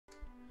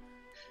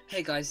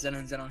Hey guys,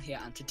 Zenon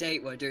here, and today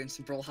we're doing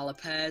some Brawlhalla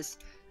pairs.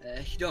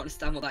 If you don't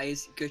understand what that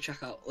is, go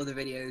check out other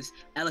videos.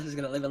 Ellis is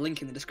going to leave a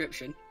link in the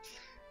description.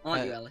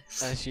 Aren't you,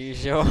 Ellis? As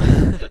usual.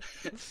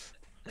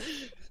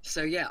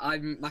 So yeah,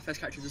 my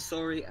first character is a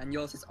Sori, and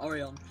yours is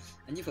Orion.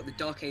 And you've got the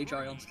Dark Age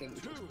Orion skin,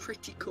 which looks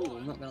pretty cool,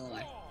 I'm not going to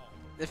lie.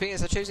 The thing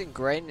is, I chose in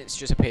grey and it's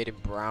just appeared in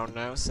brown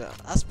now, so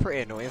that's pretty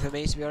annoying for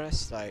me, to be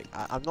honest. Like,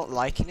 I'm not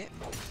liking it.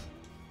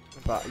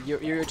 But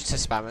you're just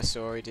a spammer,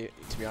 Sori,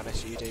 to be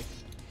honest, you do.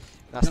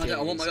 That's no,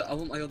 I want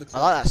my other class.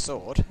 I like that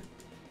sword.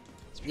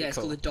 Yeah, it's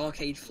cool. called the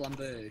Dark Age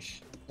Flamberge.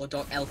 Or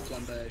Dark Elf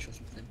Flamberge or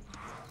something.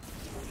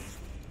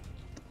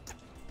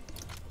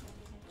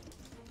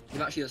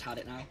 You've actually just had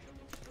it now.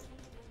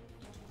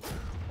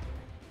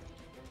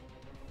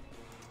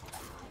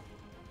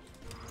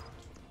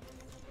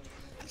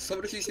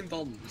 Somebody's using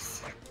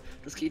bombs.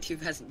 Does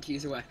Q2 Peasant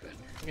use a weapon?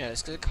 Yeah,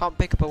 it's because I can't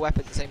pick up a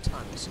weapon at the same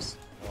time. It's just...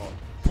 Oh.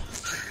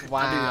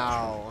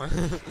 Wow.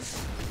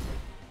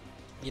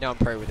 You know I'm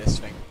pro with this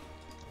thing.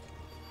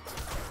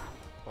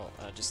 Oh,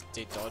 I just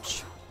did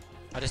dodge.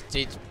 I just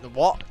did the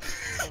what?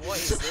 What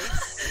is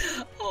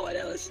this? Oh, and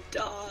Ellis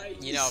died.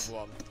 You know I've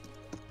won.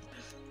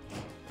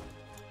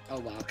 Oh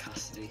wow,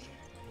 Cassidy.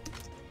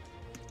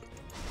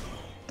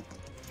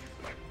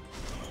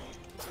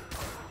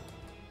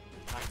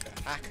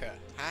 Hacker.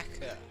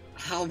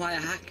 How am I a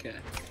hacker?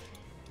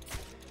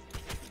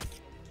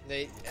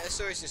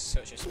 Sori's just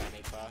such a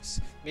spammy class.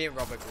 Me and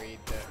Rob agreed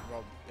that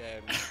Rob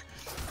is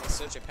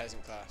such a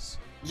peasant class.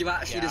 You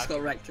actually just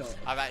got wrecked up.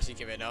 I've actually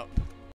given up.